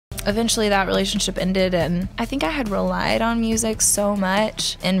eventually that relationship ended, and I think I had relied on music so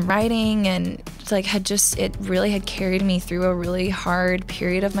much and writing, and like it really had carried me through a really hard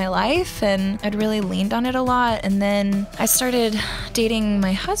period of my life, and I'd really leaned on it a lot. And then I started dating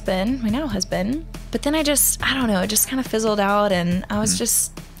my husband, my now husband, but then I don't know, it just kind of fizzled out, and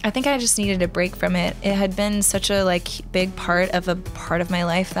I think I just needed a break from it. It had been such a like big part of my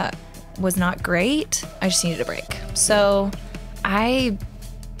life that was not great. I just needed a break. So I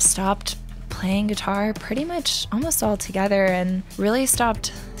stopped playing guitar pretty much almost altogether, and really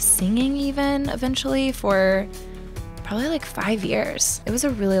stopped singing even eventually for probably like 5 years. It was a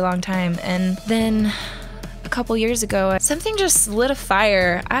really long time. And then a couple years ago, something just lit a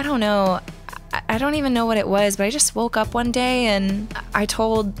fire. I don't know. I don't even know what it was, but I just woke up one day and I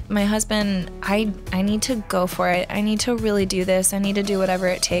told my husband, I need to go for it. I need to really do this. I need to do whatever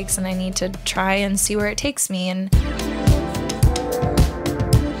it takes, and I need to try and see where it takes me. And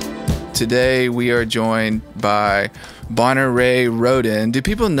today we are joined by Bonner Rhae Rhoden. Do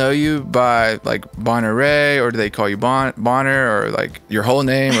people know you by like Bonner Rhae, or do they call you Bonner, or like your whole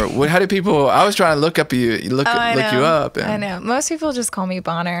name, or what? How do people? I was trying to look you up. And, I know most people just call me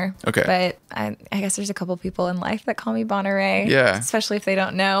Bonner. Okay, but I guess there's a couple people in life that call me Bonner Rhae. Yeah, especially if they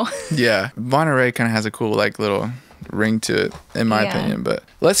don't know. Yeah, Bonner Rhae kind of has a cool like little ring to it, in my opinion. But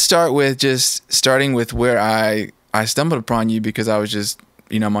let's start with where I stumbled upon you, because I was just,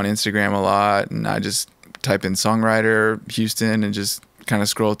 I'm on Instagram a lot, and I just type in songwriter Houston and just kind of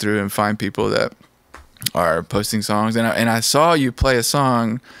scroll through and find people that are posting songs. And I saw you play a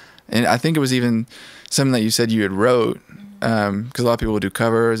song, and I think it was even something that you said you had wrote, because a lot of people do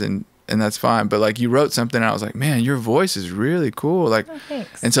covers, and that's fine. But like you wrote something, and I was like, man, your voice is really cool. Like, oh,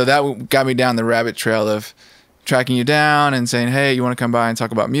 thanks. And so that got me down the rabbit trail of tracking you down and saying, hey, you want to come by and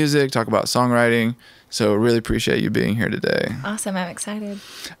talk about music, talk about songwriting. So really appreciate you being here today. Awesome. I'm excited.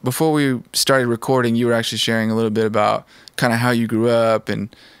 Before we started recording, you were actually sharing a little bit about kind of how you grew up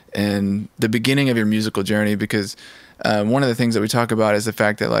and the beginning of your musical journey, because one of the things that we talk about is the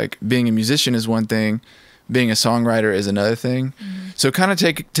fact that like being a musician is one thing, being a songwriter is another thing. Mm-hmm. So kind of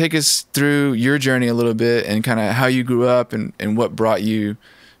take us through your journey a little bit, and kind of how you grew up and what brought you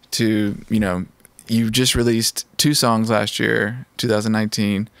to, you just released 2 songs last year,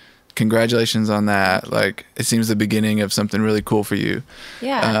 2019. Congratulations on that. Like, it seems the beginning of something really cool for you.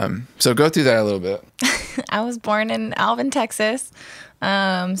 Yeah. So go through that a little bit. I was born in Alvin, Texas.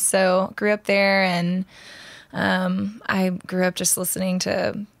 So grew up there, and I grew up just listening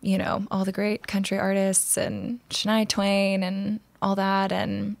to, all the great country artists and Shania Twain and all that,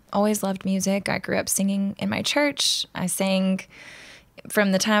 and always loved music. I grew up singing in my church. I sang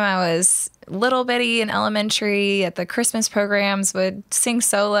from the time I was little bitty in elementary. At the Christmas programs, would sing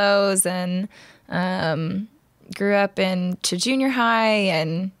solos, and grew up into junior high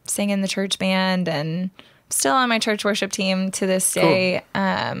and sang in the church band, and still on my church worship team to this day.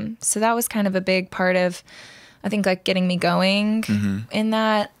 Cool. So that was kind of a big part of, I think, like getting me going in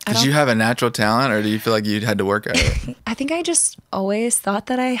that. Did you have a natural talent, or do you feel like you had to work at it? I think I just always thought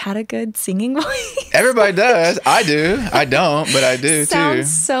that I had a good singing voice. Everybody does. I do. I don't, but I do too.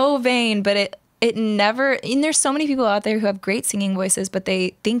 Sounds so vain, but it never, and there's so many people out there who have great singing voices, but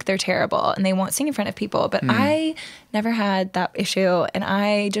they think they're terrible and they won't sing in front of people. But I never had that issue, and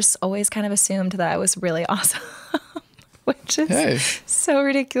I just always kind of assumed that I was really awesome. Which is so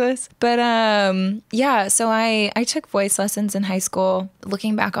ridiculous. But yeah, so I took voice lessons in high school.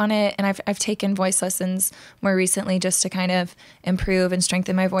 Looking back on it, and I've taken voice lessons more recently just to kind of improve and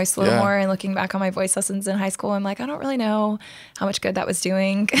strengthen my voice a little more. And looking back on my voice lessons in high school, I'm like, I don't really know how much good that was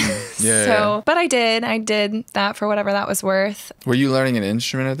doing. But I did that for whatever that was worth. Were you learning an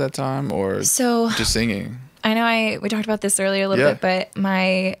instrument at that time, or just singing? I know we talked about this earlier a little bit, but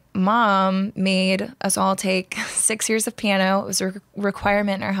my mom made us all take 6 years of piano. It was a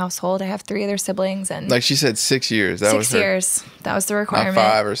requirement in our household. I have 3 other siblings, and like she said, 6 years. That was 6 years. That was the requirement.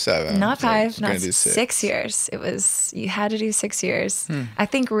 Not 5 or 7. Not 5. Not 6 years. It was, you had to do 6 years. I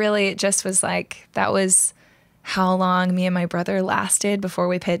think really it just was like, that was how long me and my brother lasted before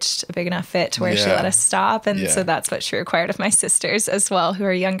we pitched a big enough fit to where she let us stop. And so that's what she required of my sisters as well, who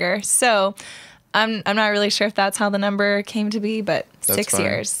are younger. So I'm not really sure if that's how the number came to be, but that's 6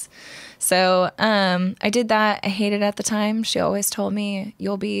 years. So I did that. I hated it at the time. She always told me,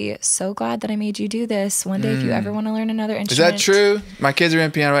 you'll be so glad that I made you do this one day if you ever want to learn another instrument. Is that true? My kids are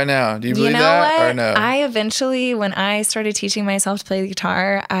in piano right now. Do you believe that or no? I eventually, when I started teaching myself to play the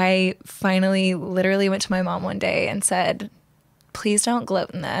guitar, I finally literally went to my mom one day and said, please don't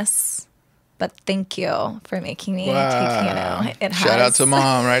gloat in this, but thank you for making me take piano. Shout out to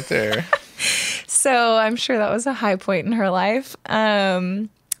mom right there. So I'm sure that was a high point in her life.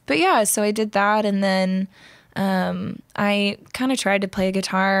 But But yeah, so I did that, and then I kind of tried to play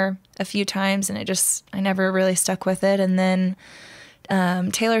guitar a few times, and I never really stuck with it. And then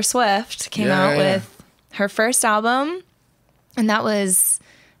Taylor Swift came out with her first album, and that was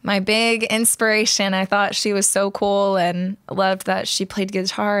my big inspiration. I thought she was so cool and loved that she played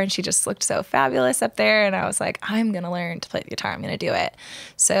guitar, and she just looked so fabulous up there. And I was like, I'm going to learn to play the guitar. I'm going to do it.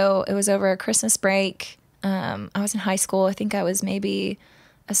 So it was over a Christmas break. I was in high school. I think I was maybe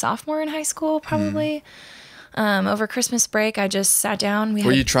a sophomore in high school, probably. Over Christmas break, I just sat down.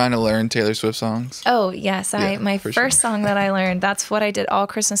 Were you trying to learn Taylor Swift songs? Oh, yes. My first song that I learned, that's what I did all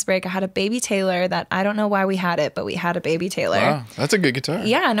Christmas break. I had a Baby Taylor that I don't know why we had it, but we had a Baby Taylor. Wow, that's a good guitar.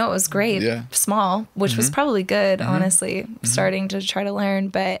 Yeah, no, it was great. Yeah. Small, which was probably good, honestly, starting to try to learn.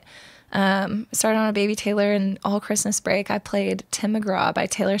 But started on a Baby Taylor, and all Christmas break, I played Tim McGraw by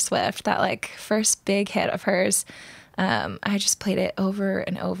Taylor Swift, that like first big hit of hers. I just played it over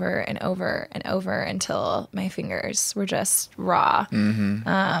and over and over and over until my fingers were just raw.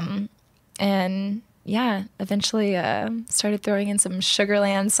 And yeah, eventually started throwing in some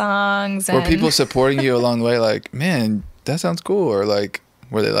Sugarland songs. Were people supporting you along the way, like, man, that sounds cool? Or like,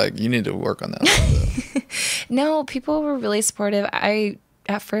 were they like, you need to work on that? No, people were really supportive. I,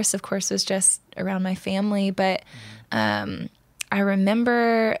 at first, of course, was just around my family, but I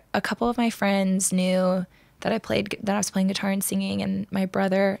remember a couple of my friends knew that I was playing guitar and singing, and my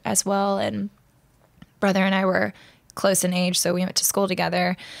brother as well. And brother and I were close in age, so we went to school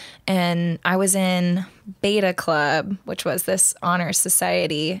together. And I was in Beta Club, which was this honor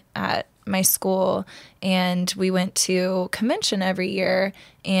society at my school, and we went to convention every year,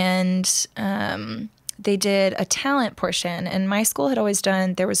 and they did a talent portion. And my school had always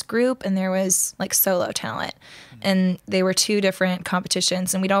done, there was group and there was like solo talent, and they were two different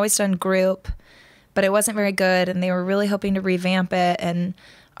competitions, and we'd always done group, but it wasn't very good, and they were really hoping to revamp it. And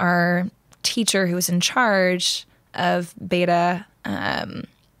our teacher, who was in charge of Beta,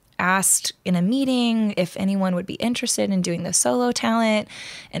 asked in a meeting if anyone would be interested in doing the solo talent,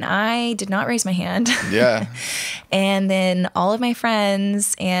 and I did not raise my hand. Yeah. And then all of my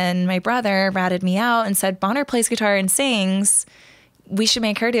friends and my brother ratted me out and said, Bonner plays guitar and sings. We should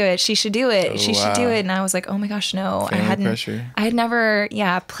make her do it. She should do it. She should do it. And I was like, oh my gosh, no. Pressure. I had never,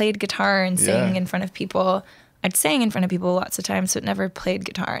 played guitar and sang in front of people. I'd sang in front of people lots of times, but never played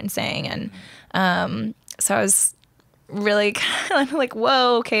guitar and sang. And so I was really kind of like,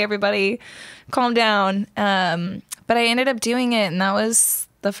 whoa, okay, everybody calm down. But I ended up doing it, and that was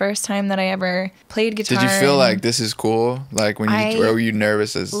the first time that I ever played guitar. Did you feel like this is cool? Like when you, or were you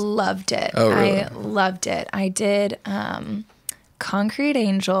nervous as? Loved it. Oh, really? I loved it. I did Concrete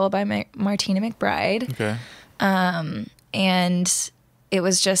Angel by Martina McBride. Okay. And it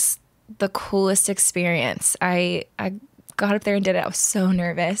was just the coolest experience. I got up there and did it. I was so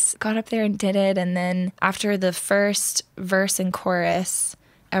nervous. Got up there and did it. And then after the first verse and chorus,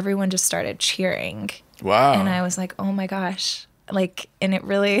 everyone just started cheering. Wow. And I was like, oh my gosh. Like, and it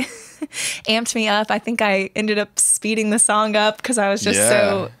really amped me up. I think I ended up speeding the song up because I was just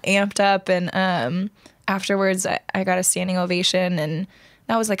so amped up. And afterwards, I got a standing ovation, and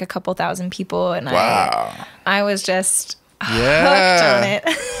that was like a couple thousand people. And I was just hooked on it.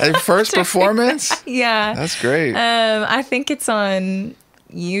 At first performance? Yeah. That's great. I think it's on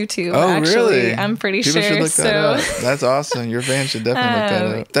YouTube, oh, actually. Really? I'm pretty People sure. Should look that up. That's awesome. Your fans should definitely look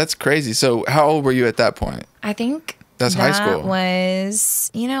that up. That's crazy. So how old were you at that point? I think that's high school.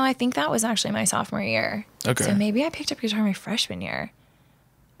 I think that was actually my sophomore year. Okay. So maybe I picked up guitar my freshman year.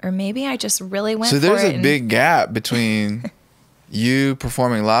 Or maybe I just really went for it. So there's a big gap between you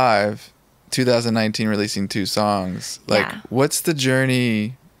performing live, 2019 releasing 2 songs. Like, what's the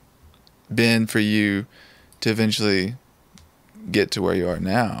journey been for you to eventually get to where you are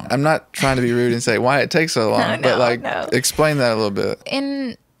now? I'm not trying to be rude and say why it takes so long, but explain that a little bit.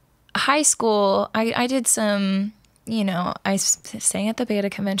 In high school, I did some, I sang at the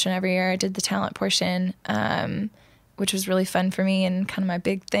Beta convention every year. I did the talent portion, which was really fun for me and kind of my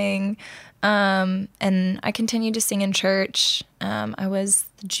big thing. And I continued to sing in church. I was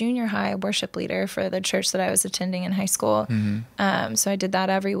the junior high worship leader for the church that I was attending in high school. So I did that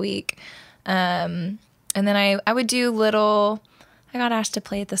every week. And then I would do I got asked to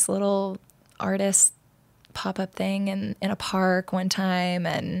play at this little artist pop-up thing in a park one time.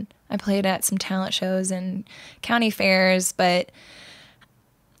 And I played at some talent shows and county fairs, but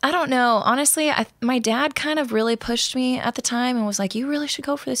I don't know. Honestly, my dad kind of really pushed me at the time and was like, you really should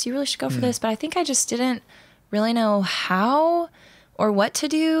go for this. You really should go for this. But I think I just didn't really know how or what to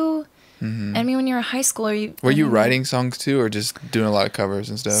do. I mean, when you're a high schooler, were you writing songs too, or just doing a lot of covers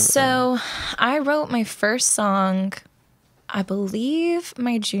and stuff? So I wrote my first song. I believe,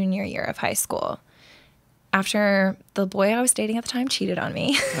 my junior year of high school, after the boy I was dating at the time cheated on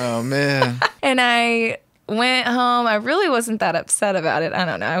me. Oh, man. And I went home. I really wasn't that upset about it. I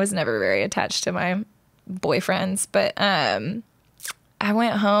don't know. I was never very attached to my boyfriends, but I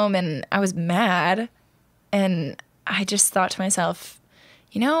went home and I was mad, and I just thought to myself,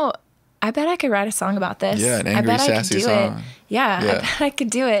 I bet I could write a song about this. Yeah, an angry, sassy song. It. Yeah, I bet I could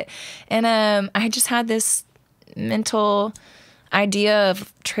do it. And I just had this mental idea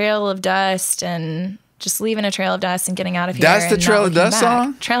of trail of dust and just leaving a trail of dust and getting out of here. That's the Trail of Dust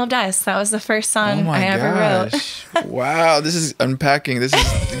song? Trail of Dust. That was the first song I ever wrote. Wow, this is unpacking. This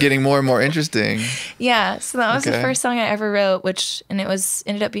is getting more and more interesting. Yeah, so that was the first song I ever wrote, and it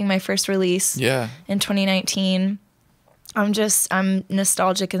ended up being my first release in 2019. I'm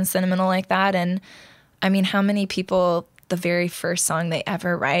nostalgic and sentimental like that. And I mean, how many people, the very first song they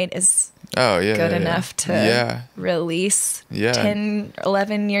ever write is good enough to release 10,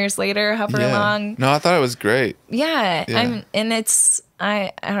 11 years later, however long. No, I thought it was great. Yeah. I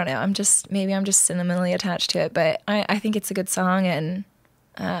don't know. Maybe I'm just sentimentally attached to it, but I think it's a good song, and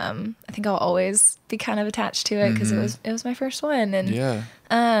I think I'll always be kind of attached to it because it was my first one.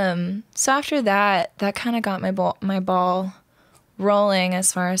 And so after that kind of got my ball rolling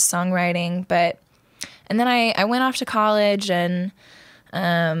as far as songwriting. And then I went off to college, and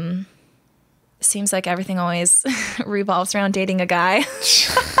it seems like everything always revolves around dating a guy.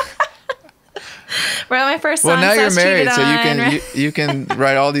 Wrote my first song. Well, now you're married, so you can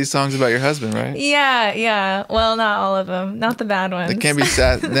write all these songs about your husband, right? Yeah. Well, not all of them, not the bad ones. They can't be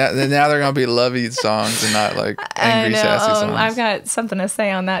sad. Now they're gonna be lovey songs and not like angry, sassy songs. I've got something to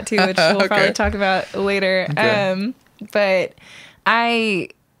say on that too, which we'll probably talk about later. Okay. But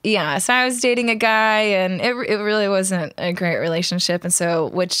so I was dating a guy, and it really wasn't a great relationship, and so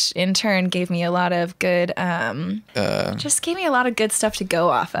which in turn gave me a lot of good just gave me a lot of good stuff to go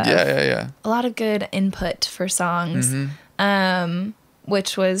off of. Yeah. A lot of good input for songs,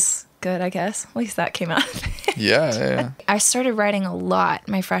 which was good, I guess. At least that came out of it. Yeah. I started writing a lot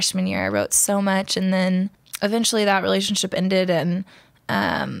my freshman year. I wrote so much, and then eventually that relationship ended, and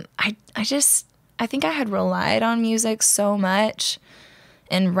I think I had relied on music so much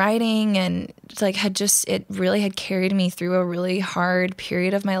and writing, and it really had carried me through a really hard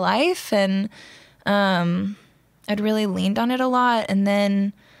period of my life, and I'd really leaned on it a lot. And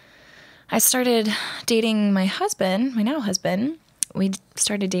then I started dating my now husband. We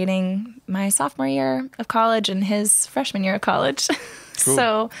started dating my sophomore year of college and his freshman year of college. Cool.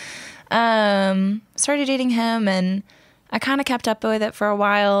 So started dating him, and I kind of kept up with it for a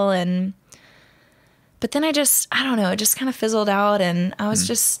while, but then I don't know, it just kind of fizzled out, and I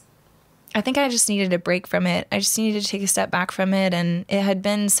think I just needed a break from it. I just needed to take a step back from it, and it had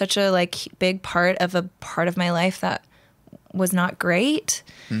been such a big part of my life that was not great.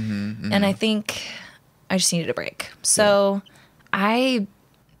 And I think I just needed a break. So I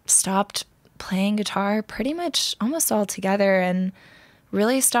stopped playing guitar pretty much almost altogether, and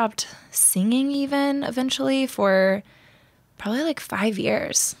really stopped singing even eventually for probably 5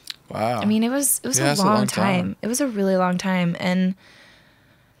 years. Wow. I mean, it was a long time. It was a really long time. And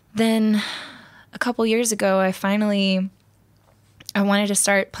then a couple years ago, I wanted to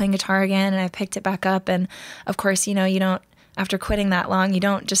start playing guitar again, and I picked it back up. And of course, you don't, after quitting that long, you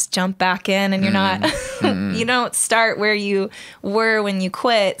don't just jump back in, and you're not, you don't start where you were when you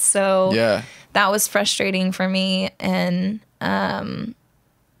quit. So that was frustrating for me. And,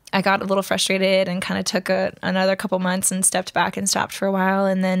 I got a little frustrated and kind of took another couple months and stepped back and stopped for a while.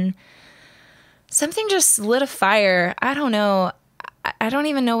 And then something just lit a fire. I don't know. I don't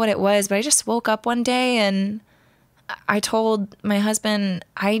even know what it was, but I just woke up one day and I told my husband,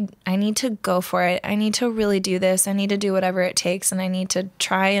 I need to go for it. I need to really do this. I need to do whatever it takes, and I need to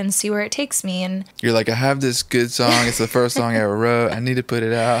try and see where it takes me. And you're like, I have this good song. It's the first song I ever wrote. I need to put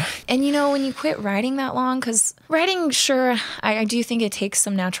it out. And when you quit writing that long, because writing, sure, I do think it takes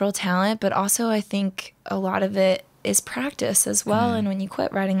some natural talent, but also I think a lot of it is practice as well. And when you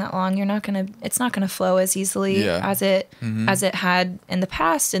quit writing that long, it's not gonna flow as easily as it had in the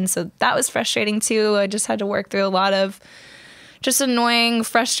past. And so that was frustrating too. I just had to work through a lot of just annoying,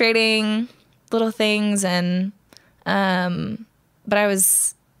 frustrating little things. And but I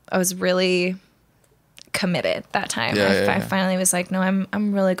was really committed that time. I finally was like, no,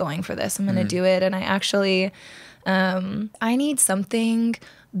 I'm really going for this. I'm gonna do it. And I actually I need something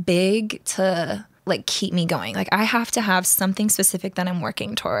big to keep me going. I have to have something specific that I'm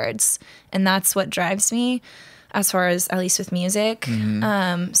working towards, and that's what drives me as far as, at least with music.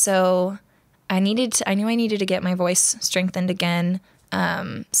 So I knew I needed to get my voice strengthened again.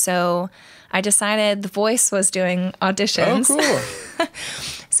 So I decided The Voice was doing auditions. Oh, cool.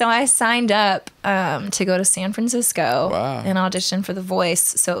 So I signed up to go to San Francisco and audition for The Voice.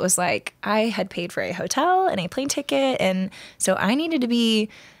 So it was like I had paid for a hotel and a plane ticket. And so I needed to be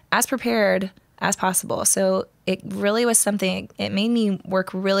as prepared as possible. So it really was something, it made me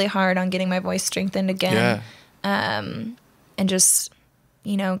work really hard on getting my voice strengthened again. And just,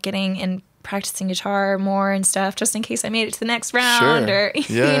 you know, getting and practicing guitar more and stuff, just in case I made it to the next round or,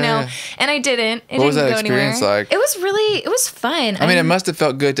 you know, and I didn't. It what was didn't that go experience anywhere. like? It was fun. I mean, it must have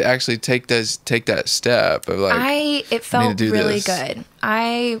felt good to actually take that step of like, it felt really this. good.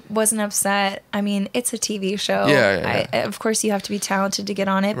 I wasn't upset. I mean, it's a TV show. Of course you have to be talented to get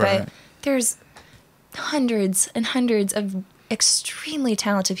on it, but there's hundreds and hundreds of extremely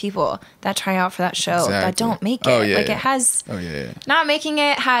talented people that try out for that show that don't make it. It has not making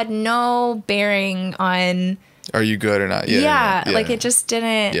it had no bearing on are you good or not. Like it just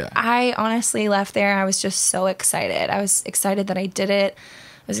didn't. I honestly left there, I was just so excited. I was excited that I did it.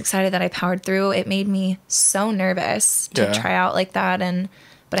 I was excited that I powered through. It made me so nervous to try out like that. And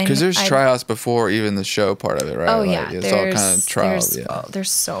because there's tryouts before even the show part of it, right? Oh, like, yeah. It's all kind of trials.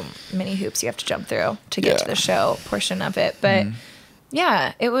 There's so many hoops you have to jump through to get to the show portion of it. But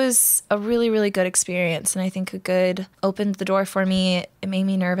yeah, it was a really, really good experience. And I think opened the door for me. It made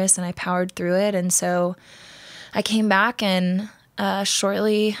me nervous and I powered through it. And so I came back and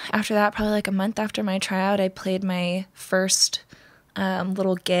shortly after that, probably like a month after my tryout, I played my first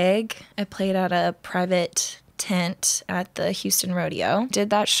little gig. I played at a private tent at the Houston Rodeo.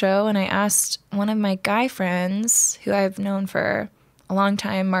 Did that show and I asked one of my guy friends who I've known for a long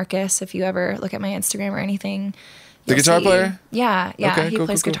time, Marcus, if you ever look at my Instagram or anything. The guitar player? Yeah. Okay, he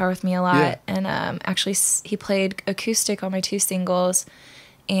plays guitar with me a lot. And actually he played acoustic on my 2 singles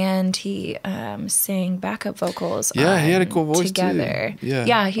and he sang backup vocals he had a cool voice together. Too.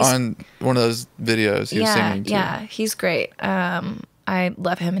 Yeah, he's on one of those videos he was singing too. Yeah, he's great. I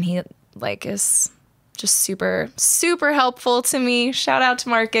love him and he like is just super, super helpful to me. Shout out to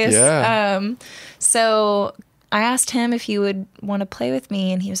Marcus. So I asked him if he would want to play with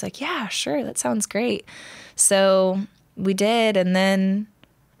me and he was like, yeah, sure. That sounds great. So we did. And then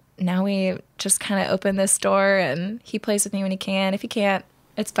now we just kind of opened this door and he plays with me when he can. If he can't,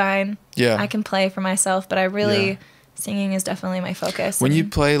 it's fine. Yeah. I can play for myself, but I really, singing is definitely my focus. When you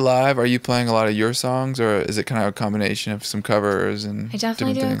play live, are you playing a lot of your songs or is it kind of a combination of some covers and I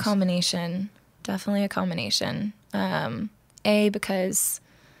definitely do things? a combination. Definitely a combination. Because,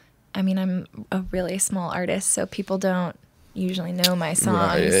 I mean, I'm a really small artist, so people don't usually know my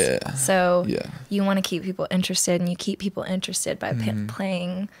songs. So you want to keep people interested, and you keep people interested by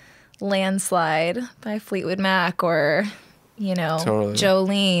playing Landslide by Fleetwood Mac or, you know,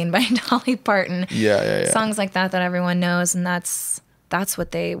 Jolene by Dolly Parton. Songs like that everyone knows, and that's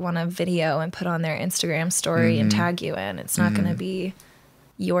what they want to video and put on their Instagram story and tag you in. It's not going to be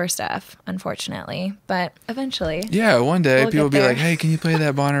your stuff, unfortunately, but eventually. Yeah, one day people will be like, hey, can you play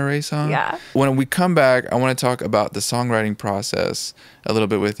that Bonner Rhae song? When we come back, I want to talk about the songwriting process a little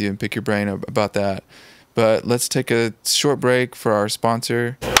bit with you and pick your brain about that. But let's take a short break for our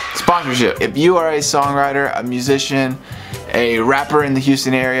sponsor. Sponsorship. If you are a songwriter, a musician, a rapper in the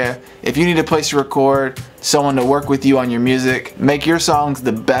Houston area, if you need a place to record, someone to work with you on your music, make your songs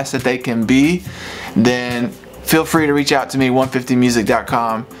the best that they can be, then feel free to reach out to me,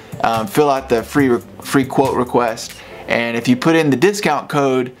 150music.com. Fill out the free quote request, and if you put in the discount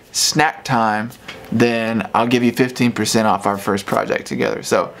code Snack Time, then I'll give you 15% off our first project together.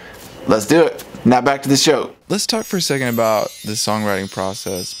 So let's do it. Now back to the show. Let's talk for a second about the songwriting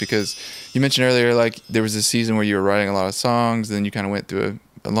process, because you mentioned earlier like there was a season where you were writing a lot of songs, then you kind of went through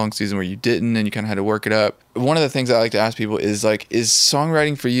a long season where you didn't and you kind of had to work it up. One of the things I like to ask people is like, is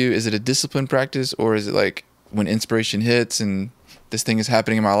songwriting for you, is it a disciplined practice, or is it like when inspiration hits and this thing is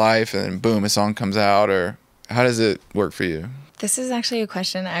happening in my life and then boom, a song comes out, or how does it work for you? This is actually a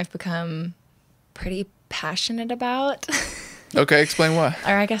question I've become pretty passionate about. Okay, explain why.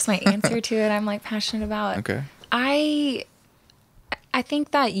 Or I guess my answer to it, I'm like passionate about. Okay. I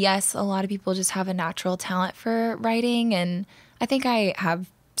think that yes, a lot of people just have a natural talent for writing, and I think I have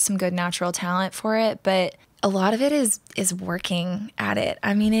some good natural talent for it, but a lot of it is working at it.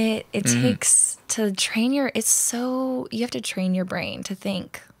 I mean, it takes to train you have to train your brain to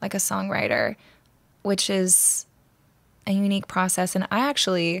think like a songwriter, which is a unique process. And I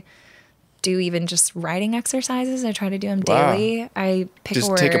actually do even just writing exercises. I try to do them daily. I pick a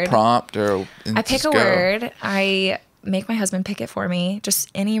word. Just take a prompt I pick a word. I make my husband pick it for me. Just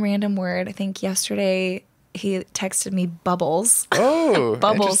any random word. I think yesterday he texted me bubbles. Oh,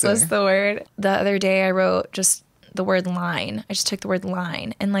 bubbles was the word. The other day I wrote just the word line. I just took the word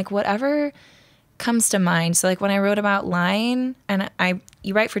line, and like whatever comes to mind. So like when I wrote about line, and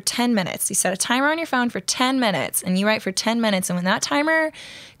you write for 10 minutes. You set a timer on your phone for 10 minutes, and you write for 10 minutes. And when that timer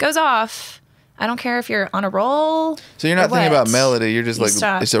goes off, I don't care if you're on a roll. So you're not thinking about melody. You're just like,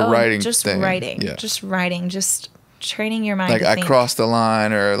 stop. it's a writing just thing. Writing. Yeah. Just writing. Just training your mind like to I think. crossed the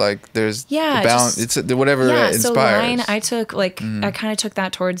line, or like there's it's whatever inspires. So line, I took like I kind of took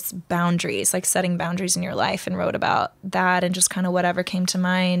that towards boundaries, like setting boundaries in your life, and wrote about that and just kind of whatever came to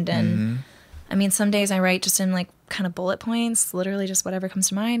mind. And I mean, some days I write just in like kind of bullet points, literally just whatever comes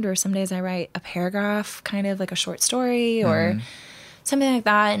to mind, or some days I write a paragraph, kind of like a short story or something like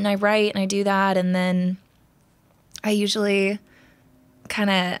that, and I write and I do that, and then I usually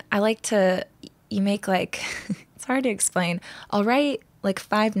I like to, you make like it's hard to explain. I'll write like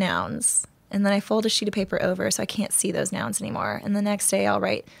 5 nouns, and then I fold a sheet of paper over so I can't see those nouns anymore. And the next day I'll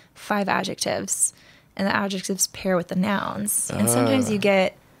write 5 adjectives, and the adjectives pair with the nouns. And sometimes you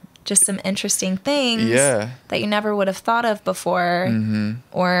get just some interesting things that you never would have thought of before,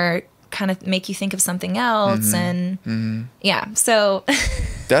 or kind of make you think of something else. And so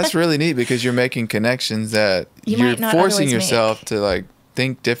that's really neat, because you're making connections that you're forcing yourself to like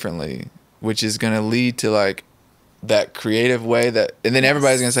think differently, which is going to lead to like that creative way and then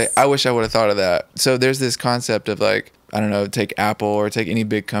everybody's going to say, I wish I would have thought of that. So there's this concept of like, I don't know, take Apple or take any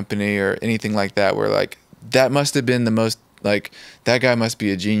big company or anything like that, where like that must have been the most, like that guy must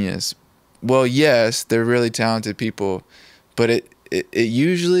be a genius. Well, yes, they're really talented people, but it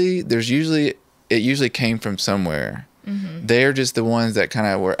usually came from somewhere. They're just the ones that kind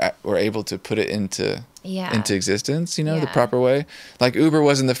of were able to put it into existence, the proper way. Like Uber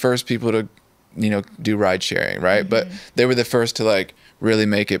wasn't the first people to, do ride sharing, right? But they were the first to like really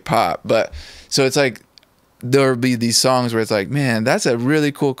make it pop. But so it's like there'll be these songs where it's like, man, that's a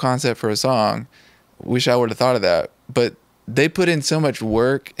really cool concept for a song. Wish I would have thought of that. But they put in so much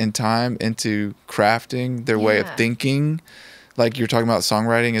work and time into crafting their way of thinking. Like you're talking about,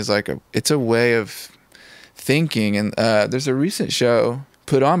 songwriting is like it's a way of thinking. And there's a recent show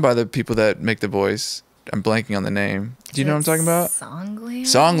put on by the people that make The Voice. I'm blanking on the name. Do you know what I'm talking about?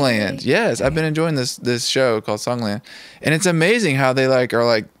 Songland. Yes, I've been enjoying this show called Songland, and it's amazing how they are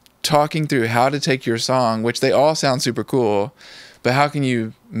like talking through how to take your song, which they all sound super cool, but how can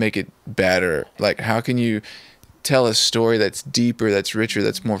you make it better? Like how can you tell a story that's deeper, that's richer,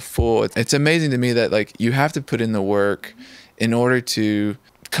 that's more full? It's amazing to me that like you have to put in the work in order to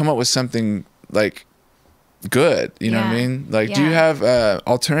come up with something like good. You know what I mean? Like, do you have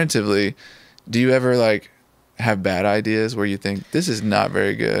alternatively? Do you ever like have bad ideas where you think this is not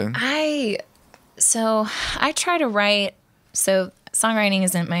very good? I try to write. So songwriting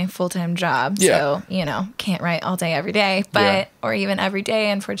isn't my full-time job. So, can't write all day, every day, or even every day,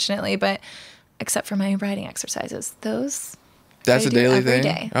 unfortunately, but except for my writing exercises, that's a daily thing.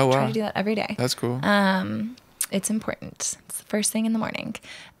 Day. Oh, wow. Try to do that every day. That's cool. It's important. It's the first thing in the morning.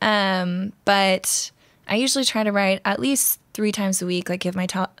 But I usually try to write at least 3 times a week, like give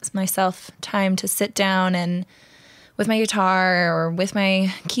myself time to sit down and with my guitar or with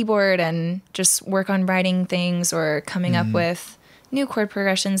my keyboard and just work on writing things or coming up with new chord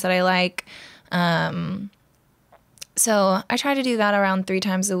progressions that I like. So I try to do that around 3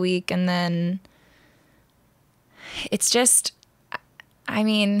 times a week. And then it's just, I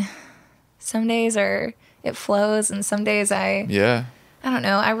mean, some days it flows, and some days I don't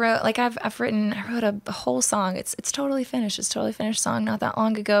know. I wrote a whole song. It's totally finished. It's a totally finished song not that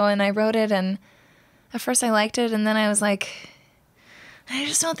long ago. And I wrote it, and at first I liked it, and then I was like, I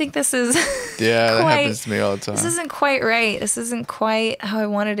just don't think this is that happens to me all the time. This isn't quite right. This isn't quite how I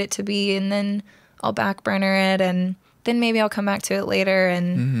wanted it to be. And then I'll back burner it, and then maybe I'll come back to it later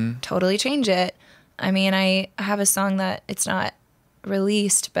and totally change it. I mean, I have a song that it's not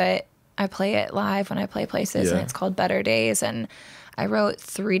released, but I play it live when I play places, and it's called Better Days, and I wrote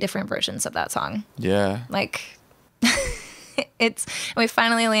 3 different versions of that song. Yeah. Like, we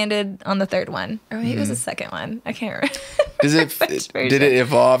finally landed on the 3rd one. Or maybe it was the 2nd one. I can't remember. Did it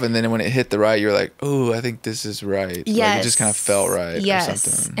evolve, and then when it hit the right, you're like, oh, I think this is right. Yes. Like it just kind of felt right or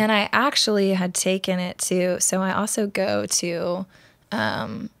something. And I actually had taken it to, so I also go to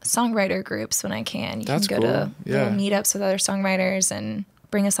songwriter groups when I can. You can go to little meetups with other songwriters and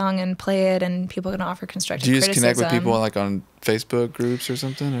bring a song and play it, and people can offer constructive criticism. Do you just connect with people like on Facebook groups or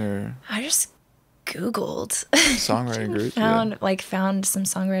something, or? I just Googled songwriting groups. found some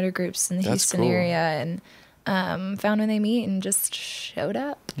songwriter groups in the Houston area, and found when they meet and just showed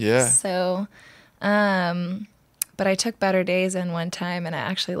up. Yeah. So, but I took Better Days in one time, and I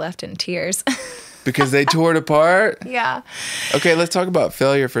actually left in tears. because they tore it apart? Yeah. Okay, let's talk about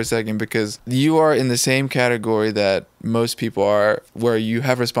failure for a second, because you are in the same category that most people are, where you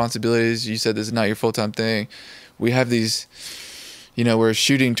have responsibilities. You said this is not your full-time thing. We have these, you know, we're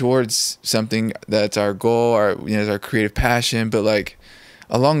shooting towards something that's our goal, our, you know, our creative passion, but like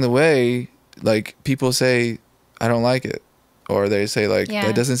along the way, like people say, I don't like it. Or they say like,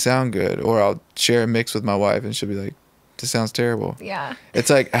 that doesn't sound good. Or I'll share a mix with my wife and she'll be like, this sounds terrible. Yeah. It's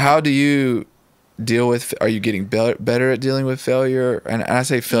like, how do you deal with, are you getting better at dealing with failure? And I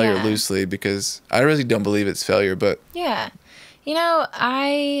say failure loosely because I really don't believe it's failure, but. Yeah. You know,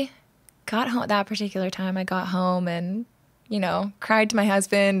 I got home that particular time. I got home and, you know, cried to my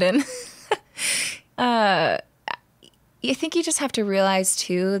husband. And I think you just have to realize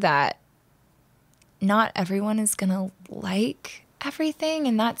too that not everyone is going to like everything,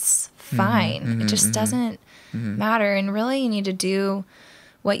 and that's fine. It just doesn't matter. And really you need to do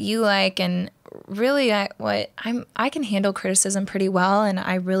what you like. And really I can handle criticism pretty well, and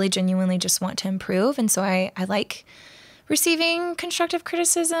I really genuinely just want to improve. And so I like receiving constructive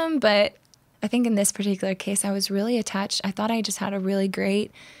criticism, but I think in this particular case I was really attached. I thought I just had a really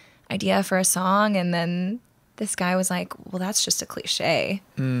great idea for a song, and then this guy was like, well, that's just a cliche.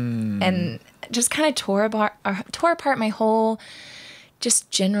 And just kind of tore apart my whole just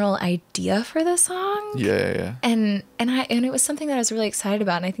general idea for the song. Yeah. And it was something that I was really excited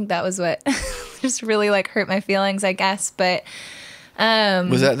about, and I think that was what just really like hurt my feelings, I guess. But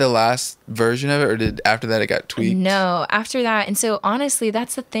was that the last version of it, or did after that it got tweaked? No, after that. And so honestly,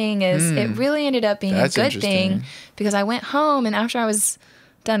 that's the thing, is it really ended up being a good thing, because I went home, and after I was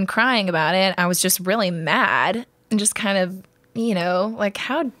done crying about it, I was just really mad and just kind of, you know, like,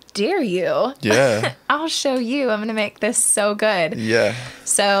 how dare you? Yeah. I'll show you. I'm going to make this so good. Yeah.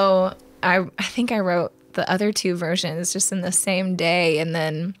 So I think I wrote the other two versions just in the same day. And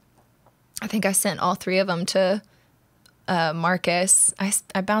then I think I sent all three of them to Marcus.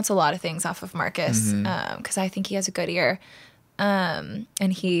 I bounce a lot of things off of Marcus because I think he has a good ear. And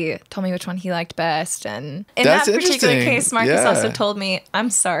he told me which one he liked best. And in That's that particular case, Marcus Yeah. also told me,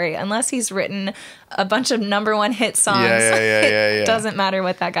 I'm sorry, unless he's written a bunch of #1 hit songs, Yeah. it doesn't matter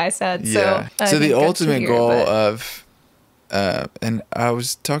what that guy said. Yeah. So the ultimate goal but of, and I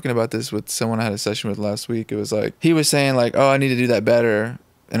was talking about this with someone I had a session with last week. It was like, he was saying like, oh, I need to do that better.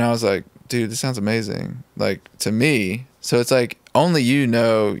 And I was like, dude, this sounds amazing. Like, to me. So it's like, only you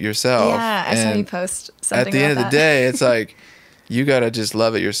know yourself. Yeah, I saw you post something at the end of the that. day, it's like, you got to just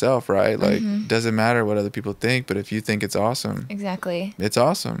love it yourself, right? Like, doesn't matter what other people think, but if you think it's awesome. Exactly. It's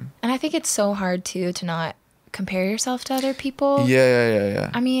awesome. And I think it's so hard, too, to not compare yourself to other people.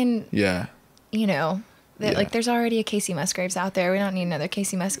 Yeah. I mean, yeah. You know, like, there's already a Casey Musgraves out there. We don't need another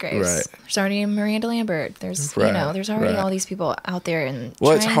Casey Musgraves. Right. There's already a Miranda Lambert. There's, you know, there's already all these people out there. And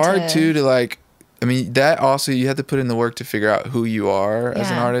well, it's hard, too, to, like, I mean, that also, you have to put in the work to figure out who you are as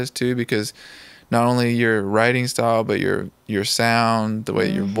an artist, too, because not only your writing style, but your sound, the way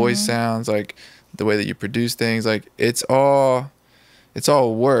your voice sounds, like the way that you produce things, like it's all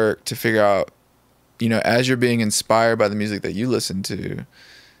work to figure out, you know, as you're being inspired by the music that you listen to,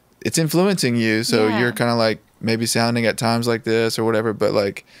 it's influencing you. So you're kind of like maybe sounding at times like this or whatever, but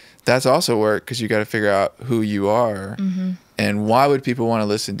like that's also work, because you got to figure out who you are and why would people want to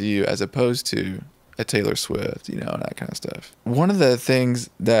listen to you as opposed to a Taylor Swift, you know, and that kind of stuff. One of the things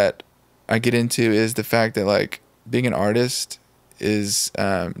that I get into is the fact that like being an artist is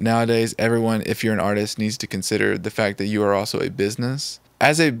nowadays everyone, if you're an artist, needs to consider the fact that you are also a business.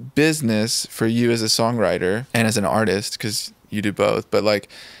 As a business for you as a songwriter and as an artist, because you do both, but like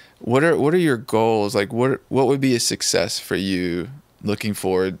what are your goals? Like what would be a success for you looking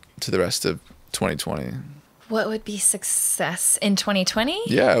forward to the rest of 2020? What would be success in 2020?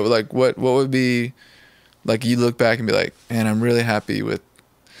 Yeah, like what would be, like you look back and be like, man, I'm really happy with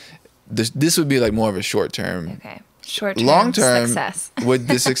this would be like more of a short term. Okay. Short term. Long term success. Would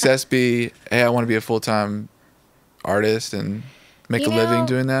the success be, hey, I want to be a full-time artist and make a living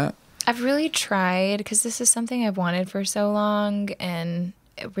doing that? I've really tried, because this is something I've wanted for so long, and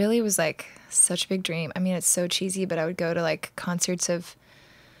it really was like such a big dream. I mean, it's so cheesy, but I would go to like concerts of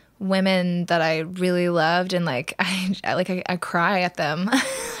women that I really loved, and like I cry at them.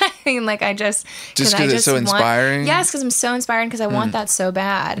 I mean, like I just because it's so inspiring. Yes, because I'm so inspired, because I want that so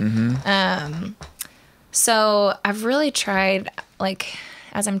bad. So I've really tried, like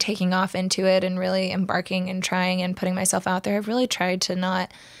as I'm taking off into it and really embarking and trying and putting myself out there, I've really tried to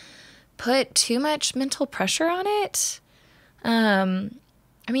not put too much mental pressure on it.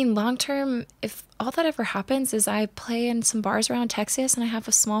 I mean, long term, if all that ever happens is I play in some bars around Texas and I have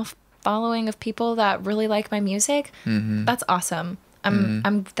a small following of people that really like my music, that's awesome.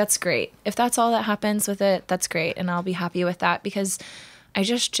 That's great. If that's all that happens with it, that's great. And I'll be happy with that because I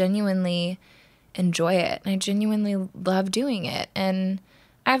just genuinely enjoy it. And I genuinely love doing it. And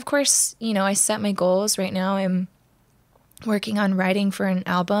I, of course, you know, I set my goals. Right now I'm working on writing for an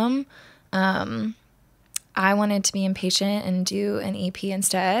album. I wanted to be impatient and do an EP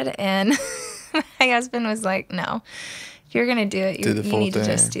instead. And my husband was like, no, if you're going to do it, you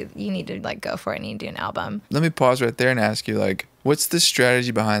need to like go for it and you need to do an album. Let me pause right there and ask you, like, what's the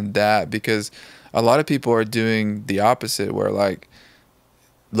strategy behind that? Because a lot of people are doing the opposite where like,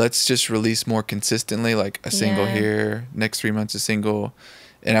 let's just release more consistently, like a single here, next 3 months a single.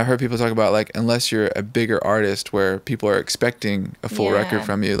 And I've heard people talk about like, unless you're a bigger artist where people are expecting a full record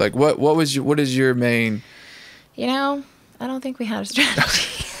from you, like what is your main... You know, I don't think we had a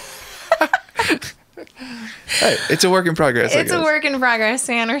strategy. Hey, it's a work in progress. It's a work in progress,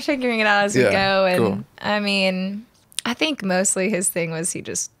 man. We're figuring it out as we go. And cool. I mean, I think mostly his thing was he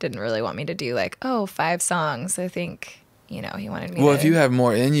just didn't really want me to do like, 5 songs. I think, you know, he wanted me Well, if you have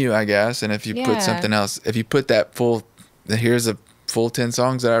more in you, I guess, and if you put something else, if you put that full, here's a full 10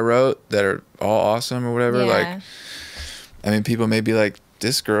 songs that I wrote that are all awesome or whatever, like, I mean, people may be like,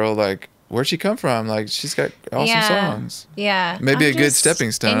 this girl, like, where'd she come from? Like, she's got awesome songs. Yeah. Maybe a good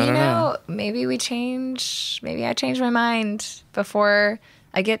stepping stone. And I don't know. Maybe I change my mind before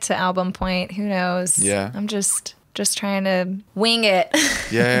I get to album point. Who knows? Yeah. I'm just trying to wing it.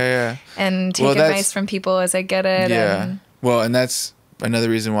 Yeah. And take advice from people as I get it. Yeah. Well, and that's another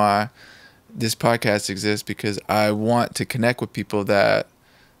reason why this podcast exists, because I want to connect with people that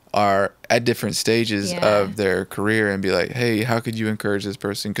are at different stages of their career and be like, hey, how could you encourage this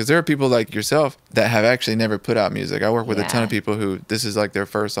person? Because there are people like yourself that have actually never put out music. I work with a ton of people who this is like their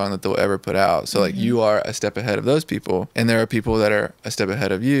first song that they'll ever put out. So like you are a step ahead of those people, and there are people that are a step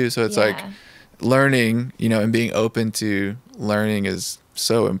ahead of you. So it's like learning, you know, and being open to learning is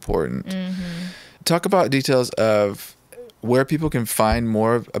so important. Talk about details of where people can find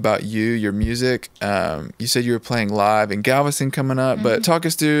more about you, your music. You said you were playing live in Galveston coming up, but talk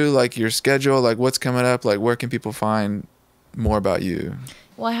us through like your schedule, like what's coming up, like where can people find more about you?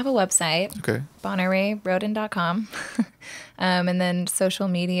 Well, I have a website, bonnerrhae.com, and then social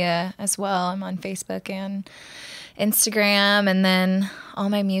media as well. I'm on Facebook and Instagram, and then all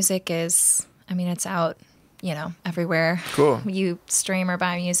my music is, I mean, it's out, you know, everywhere. Cool. You stream or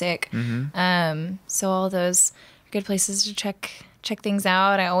buy music. So all those good places to check things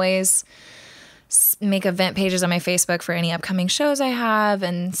out. I always make event pages on my Facebook for any upcoming shows I have,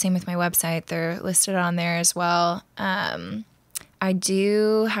 and same with my website. They're listed on there as well. I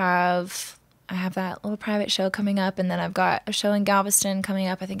have that little private show coming up, and then I've got a show in Galveston coming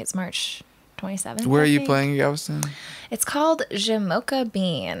up. I think it's March 27th. Where are you playing in Galveston? It's called Jamocha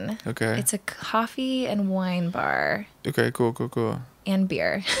Bean. Okay. It's a coffee and wine bar. Okay, cool. And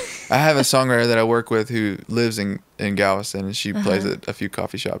beer. I have a songwriter that I work with who lives in Galveston, and she plays at a few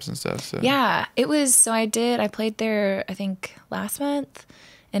coffee shops and stuff. So yeah, it was. So I played there, I think last month,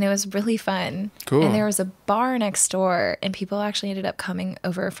 and it was really fun. Cool. And there was a bar next door, and people actually ended up coming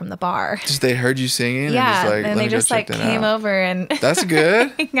over from the bar. Just they heard you singing. Yeah, and they just like came over and that's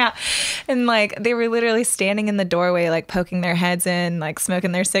good. Yeah, and like they were literally standing in the doorway, like poking their heads in, like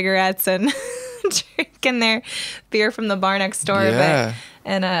smoking their cigarettes and drinking their beer from the bar next door. Yeah.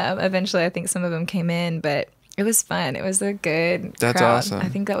 And eventually I think some of them came in, but it was fun. It was a good That's crowd. awesome. I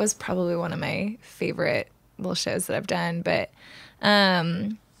think that was probably one of my favorite little shows that I've done. But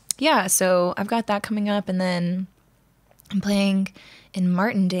yeah, so I've got that coming up, and then I'm playing in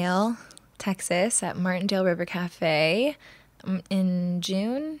Martindale, Texas at Martindale River Cafe in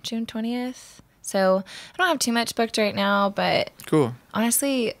June 20th. So I don't have too much booked right now, but cool.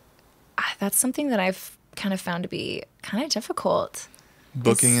 Honestly, that's something that I've kind of found to be kind of difficult.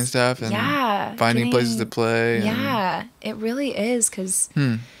 Booking and stuff, and finding places to play. Yeah, it really is, because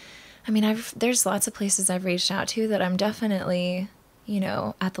I mean, there's lots of places I've reached out to that I'm definitely, you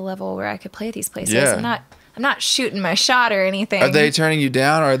know, at the level where I could play at these places. Yeah. I'm not shooting my shot or anything. Are they turning you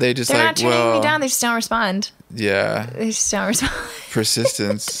down, or are they just They're like, not turning me down, they just don't respond. Yeah. They just don't respond.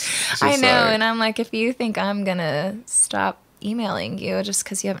 Persistence. I know, and I'm like, if you think I'm gonna stop emailing you just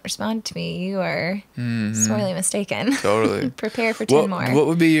because you haven't responded to me, you are sorely mistaken. Totally. Prepare for 10 more. What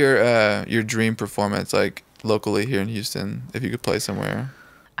would be your dream performance, like locally here in Houston, if you could play somewhere?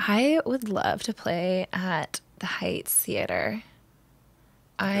 I would love to play at the Heights Theater.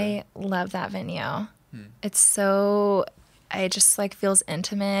 Okay. I love that venue. It's so, it just like feels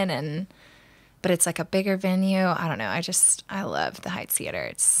intimate, but it's like a bigger venue. I don't know. I love the Heights Theater.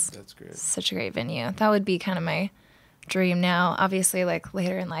 That's great. Such a great venue. That would be kind of my dream now. Obviously, like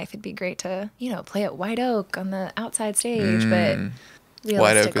later in life, it'd be great to, you know, play at White Oak on the outside stage, but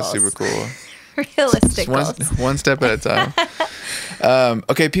White Oak is goals. super cool. Realistic goals. One step at a time.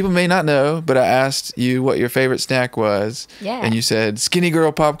 Okay, people may not know, but I asked you what your favorite snack was. Yeah. And you said Skinny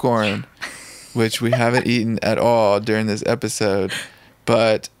Girl popcorn, which we haven't eaten at all during this episode.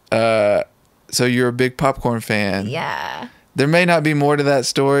 But so you're a big popcorn fan. Yeah. There may not be more to that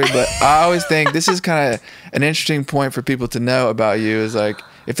story, but I always think this is kind of an interesting point for people to know about you is like,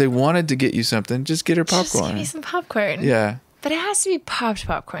 if they wanted to get you something, just get her popcorn. Just give me some popcorn. Yeah. But it has to be popped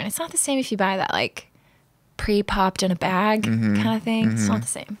popcorn. It's not the same if you buy that like pre-popped in a bag kind of thing. It's not the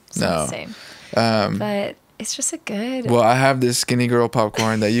same. It's not the same. But it's just a good. Well, I have this Skinny Girl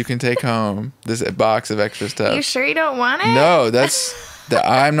popcorn that you can take home. This box of extra stuff. You sure you don't want it? No,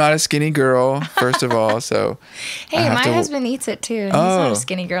 I'm not a skinny girl, first of all. So hey, my husband eats it too. And he's not a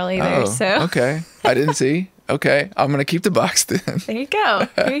skinny girl either. So okay, I didn't see. Okay, I'm gonna keep the box then. There you go.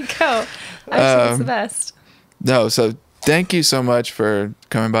 There you go. Actually, it's the best. No, so thank you so much for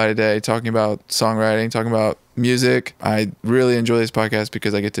coming by today, talking about songwriting, talking about music. I really enjoy this podcast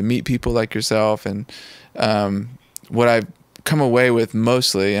because I get to meet people like yourself. And what I've come away with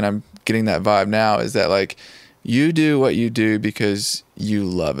mostly, and I'm getting that vibe now, is that like you do what you do because you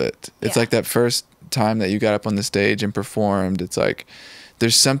love it. It's like that first time that you got up on the stage and performed. It's like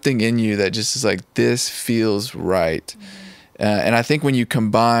there's something in you that just is like, this feels right. And I think when you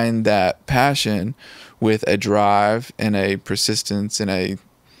combine that passion with a drive and a persistence and I'm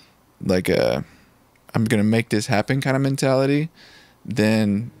going to make this happen kind of mentality,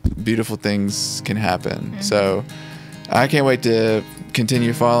 then beautiful things can happen. So I can't wait to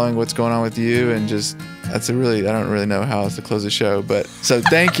continue following what's going on with you. And just, I don't really know how else to close the show, but so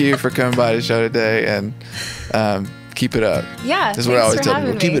thank you for coming by the show today, and keep it up. Yeah. That's what I always tell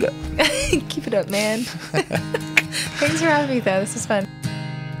people. Keep it up. Keep it up, man. Thanks for having me though. This is fun.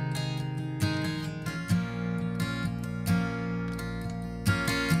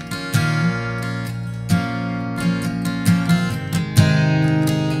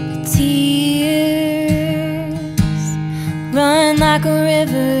 Run like a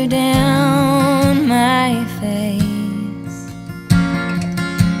river down my face.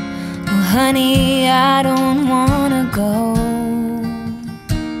 Well, honey, I don't wanna go.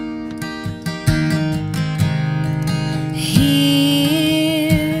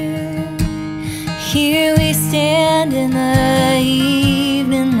 Here we stand in the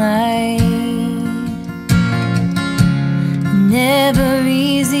evening light. Never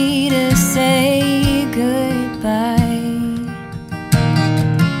easy to say goodbye.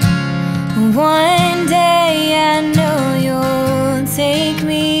 One day I know you'll take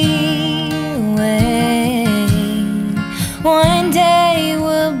me away. One day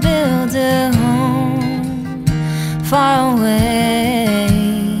we'll build a home far away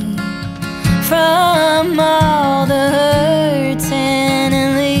from all the hurting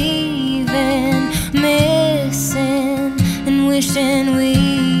and leaving, missing and wishing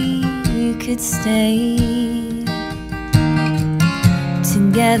we could stay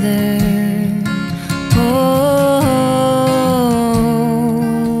together.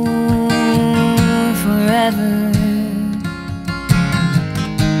 Forever.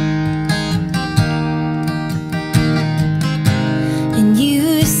 And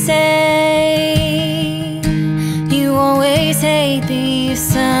you say you always hate these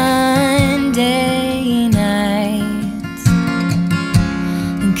Sunday nights,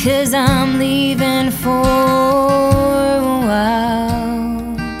 and 'cause I'm leaving for a while.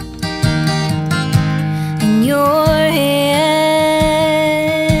 Your hands,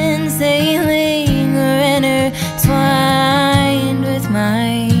 they linger intertwined with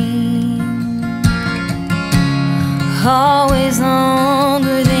mine, always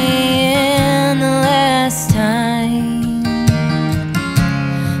longer than the last time.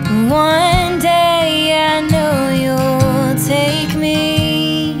 One day I know you'll take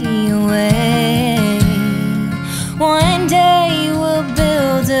me away. One day we'll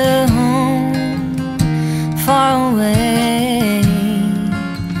build a far away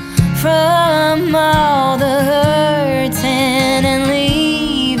from all the hurting and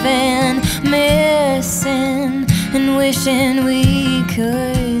leaving, missing and wishing we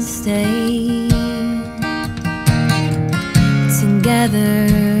could stay together.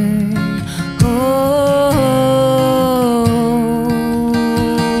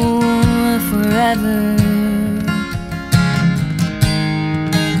 Forever.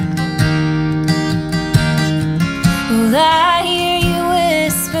 Well, I hear you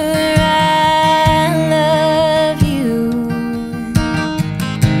whisper, I love you,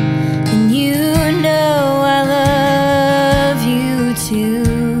 and you know I love you too.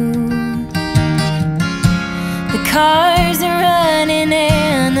 The cars are running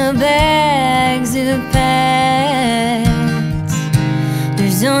the bags are packed.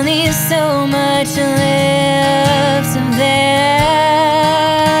 There's only so much left of that.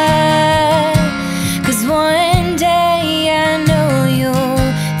 'Cause one day I know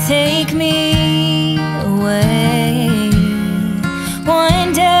you'll take me away.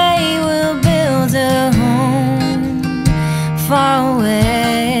 One day we'll build a home far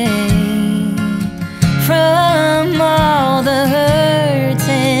away from all the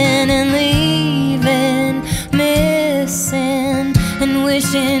hurting and leaving, missing and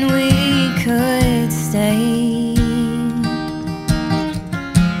wishing we could stay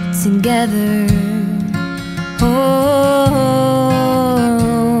together. Oh,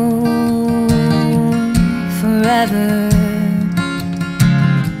 forever.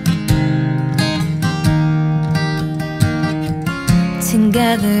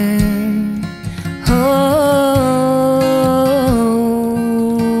 Together.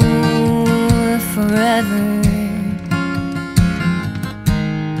 Oh, forever.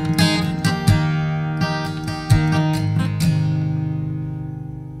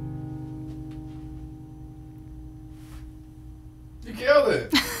 You killed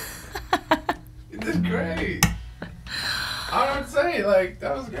it. You did great. I don't know what to say. Like,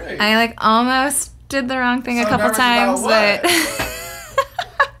 that was great. I like almost did the wrong thing a couple nervous about times, what?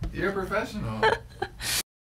 but You're a professional.